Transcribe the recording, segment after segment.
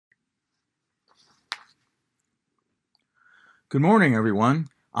Good morning, everyone.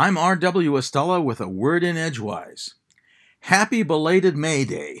 I'm R.W. Estella with a word in Edgewise. Happy belated May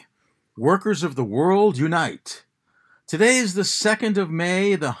Day. Workers of the world unite. Today is the 2nd of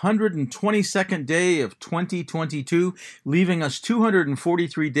May, the 122nd day of 2022, leaving us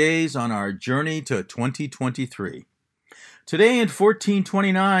 243 days on our journey to 2023. Today in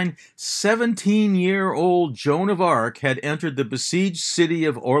 1429, 17-year-old Joan of Arc had entered the besieged city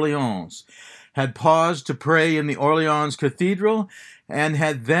of Orleans, had paused to pray in the Orleans Cathedral, and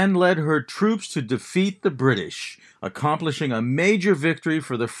had then led her troops to defeat the British, accomplishing a major victory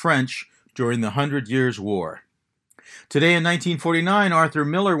for the French during the 100 Years' War. Today in 1949, Arthur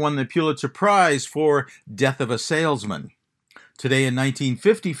Miller won the Pulitzer Prize for Death of a Salesman. Today in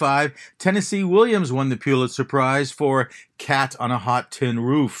 1955, Tennessee Williams won the Pulitzer Prize for Cat on a Hot Tin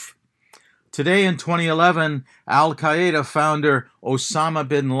Roof. Today in 2011, Al-Qaeda founder Osama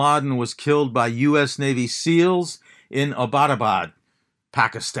bin Laden was killed by U.S. Navy SEALs in Abbottabad,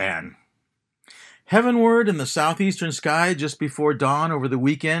 Pakistan. Heavenward in the southeastern sky just before dawn over the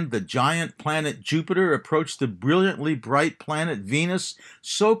weekend, the giant planet Jupiter approached the brilliantly bright planet Venus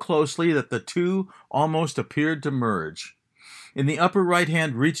so closely that the two almost appeared to merge. In the upper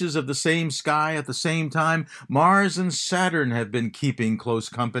right-hand reaches of the same sky at the same time, Mars and Saturn have been keeping close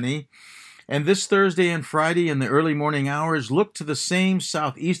company. And this Thursday and Friday in the early morning hours look to the same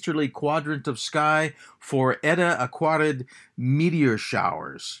southeasterly quadrant of sky for Eta Aquarid meteor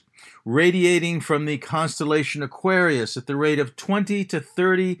showers, radiating from the constellation Aquarius at the rate of 20 to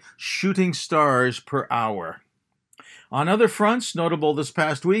 30 shooting stars per hour. On other fronts, notable this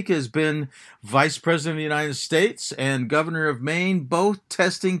past week has been Vice President of the United States and Governor of Maine both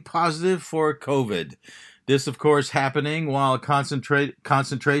testing positive for COVID. This, of course, happening while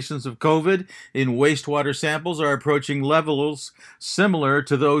concentrations of COVID in wastewater samples are approaching levels similar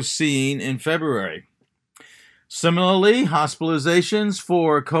to those seen in February. Similarly, hospitalizations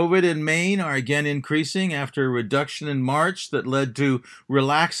for COVID in Maine are again increasing after a reduction in March that led to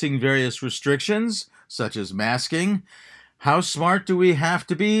relaxing various restrictions, such as masking. How smart do we have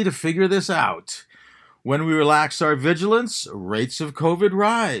to be to figure this out? When we relax our vigilance, rates of COVID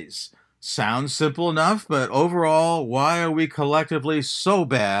rise. Sounds simple enough, but overall, why are we collectively so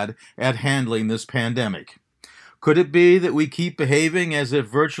bad at handling this pandemic? Could it be that we keep behaving as if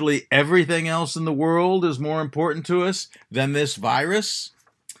virtually everything else in the world is more important to us than this virus?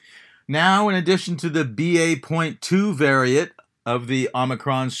 Now, in addition to the BA.2 variant of the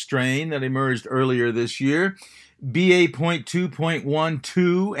Omicron strain that emerged earlier this year,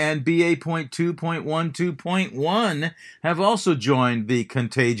 BA.2.12 and BA.2.12.1 have also joined the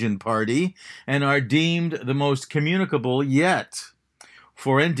contagion party and are deemed the most communicable yet.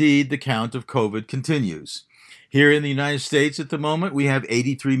 For indeed, the count of COVID continues. Here in the United States at the moment, we have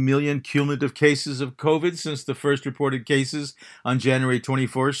 83 million cumulative cases of COVID since the first reported cases on January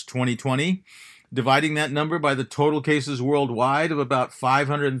 21st, 2020. Dividing that number by the total cases worldwide of about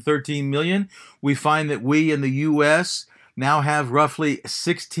 513 million, we find that we in the U.S. now have roughly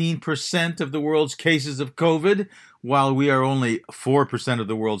 16% of the world's cases of COVID, while we are only 4% of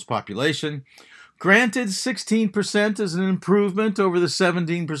the world's population. Granted, 16% is an improvement over the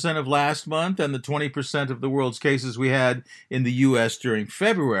 17% of last month and the 20% of the world's cases we had in the U.S. during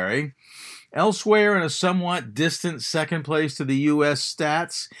February. Elsewhere, in a somewhat distant second place to the U.S.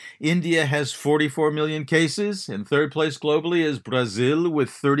 stats, India has 44 million cases. In third place globally is Brazil with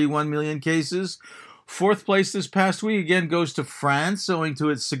 31 million cases. Fourth place this past week again goes to France, owing to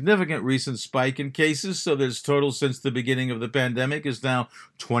its significant recent spike in cases, so that its total since the beginning of the pandemic is now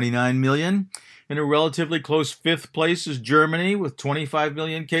 29 million. In a relatively close fifth place is Germany with 25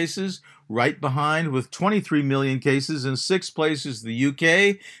 million cases. Right behind with 23 million cases. In sixth place is the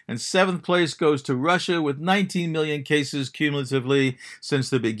UK, and seventh place goes to Russia with 19 million cases cumulatively since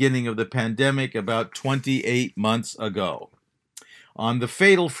the beginning of the pandemic about 28 months ago. On the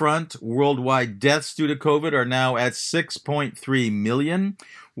fatal front, worldwide deaths due to COVID are now at 6.3 million,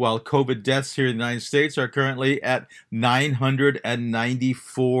 while COVID deaths here in the United States are currently at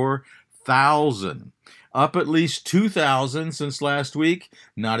 994,000. Up at least 2,000 since last week.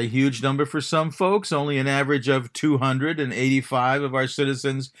 Not a huge number for some folks, only an average of 285 of our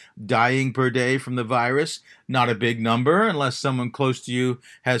citizens dying per day from the virus. Not a big number unless someone close to you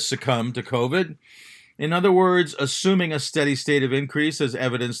has succumbed to COVID. In other words, assuming a steady state of increase as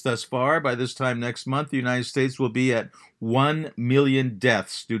evidenced thus far, by this time next month, the United States will be at 1 million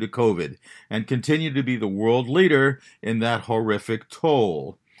deaths due to COVID and continue to be the world leader in that horrific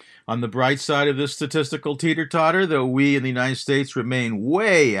toll. On the bright side of this statistical teeter-totter, though we in the United States remain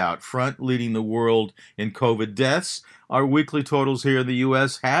way out front, leading the world in COVID deaths, our weekly totals here in the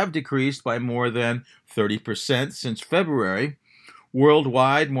U.S. have decreased by more than 30% since February.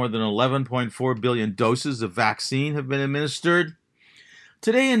 Worldwide, more than 11.4 billion doses of vaccine have been administered.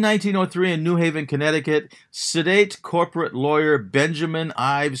 Today in 1903 in New Haven, Connecticut, sedate corporate lawyer Benjamin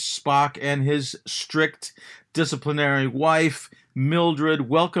Ives Spock and his strict disciplinary wife, Mildred,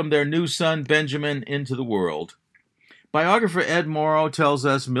 welcomed their new son, Benjamin, into the world. Biographer Ed Morrow tells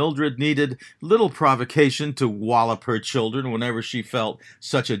us Mildred needed little provocation to wallop her children whenever she felt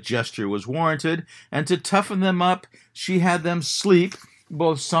such a gesture was warranted, and to toughen them up, she had them sleep,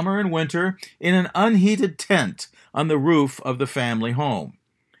 both summer and winter, in an unheated tent on the roof of the family home.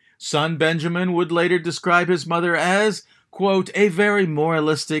 Son Benjamin would later describe his mother as, quote, a very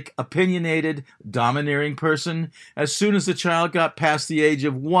moralistic, opinionated, domineering person. As soon as the child got past the age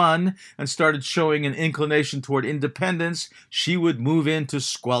of 1 and started showing an inclination toward independence, she would move in to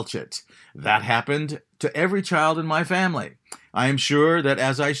squelch it. That happened to every child in my family. I am sure that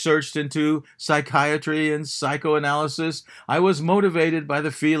as I searched into psychiatry and psychoanalysis, I was motivated by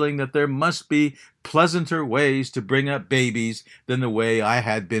the feeling that there must be pleasanter ways to bring up babies than the way I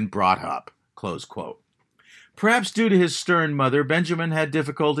had been brought up, close quote. Perhaps due to his stern mother, Benjamin had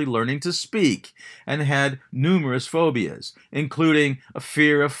difficulty learning to speak and had numerous phobias, including a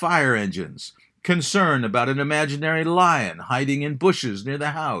fear of fire engines, concern about an imaginary lion hiding in bushes near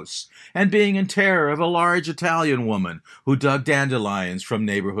the house, and being in terror of a large Italian woman who dug dandelions from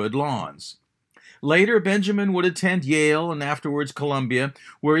neighborhood lawns. Later, Benjamin would attend Yale and afterwards Columbia,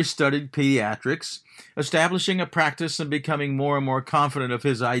 where he studied pediatrics. Establishing a practice and becoming more and more confident of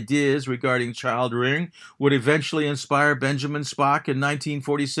his ideas regarding child rearing would eventually inspire Benjamin Spock in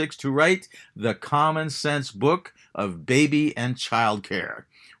 1946 to write The Common Sense Book of Baby and Child Care,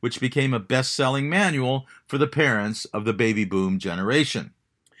 which became a best-selling manual for the parents of the baby boom generation.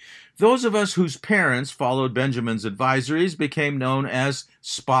 Those of us whose parents followed Benjamin's advisories became known as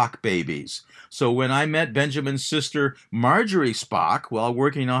Spock babies. So when I met Benjamin's sister Marjorie Spock while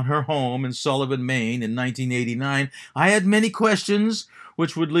working on her home in Sullivan, Maine in 1989, I had many questions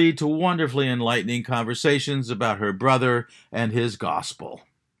which would lead to wonderfully enlightening conversations about her brother and his gospel.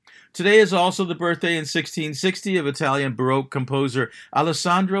 Today is also the birthday in 1660 of Italian Baroque composer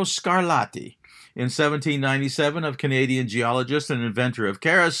Alessandro Scarlatti. In 1797 of Canadian geologist and inventor of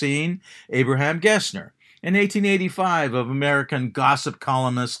kerosene, Abraham Gessner. In 1885 of American gossip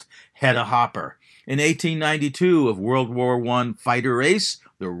columnist Hedda Hopper. In 1892 of World War I fighter ace,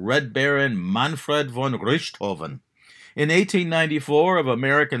 the Red Baron Manfred von Richthofen. In 1894 of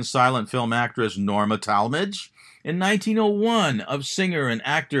American silent film actress Norma Talmadge. In 1901 of singer and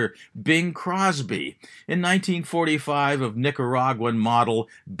actor Bing Crosby. In 1945 of Nicaraguan model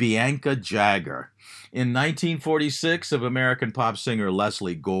Bianca Jagger. In 1946 of American pop singer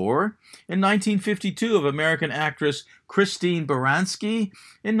Leslie Gore. In 1952 of American actress Christine Baranski.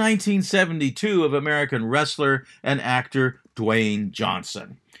 In 1972 of American wrestler and actor Dwayne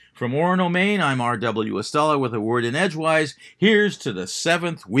Johnson. From Orono, Maine, I'm R.W. Estella with a word in Edgewise. Here's to the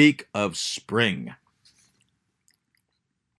 7th week of spring.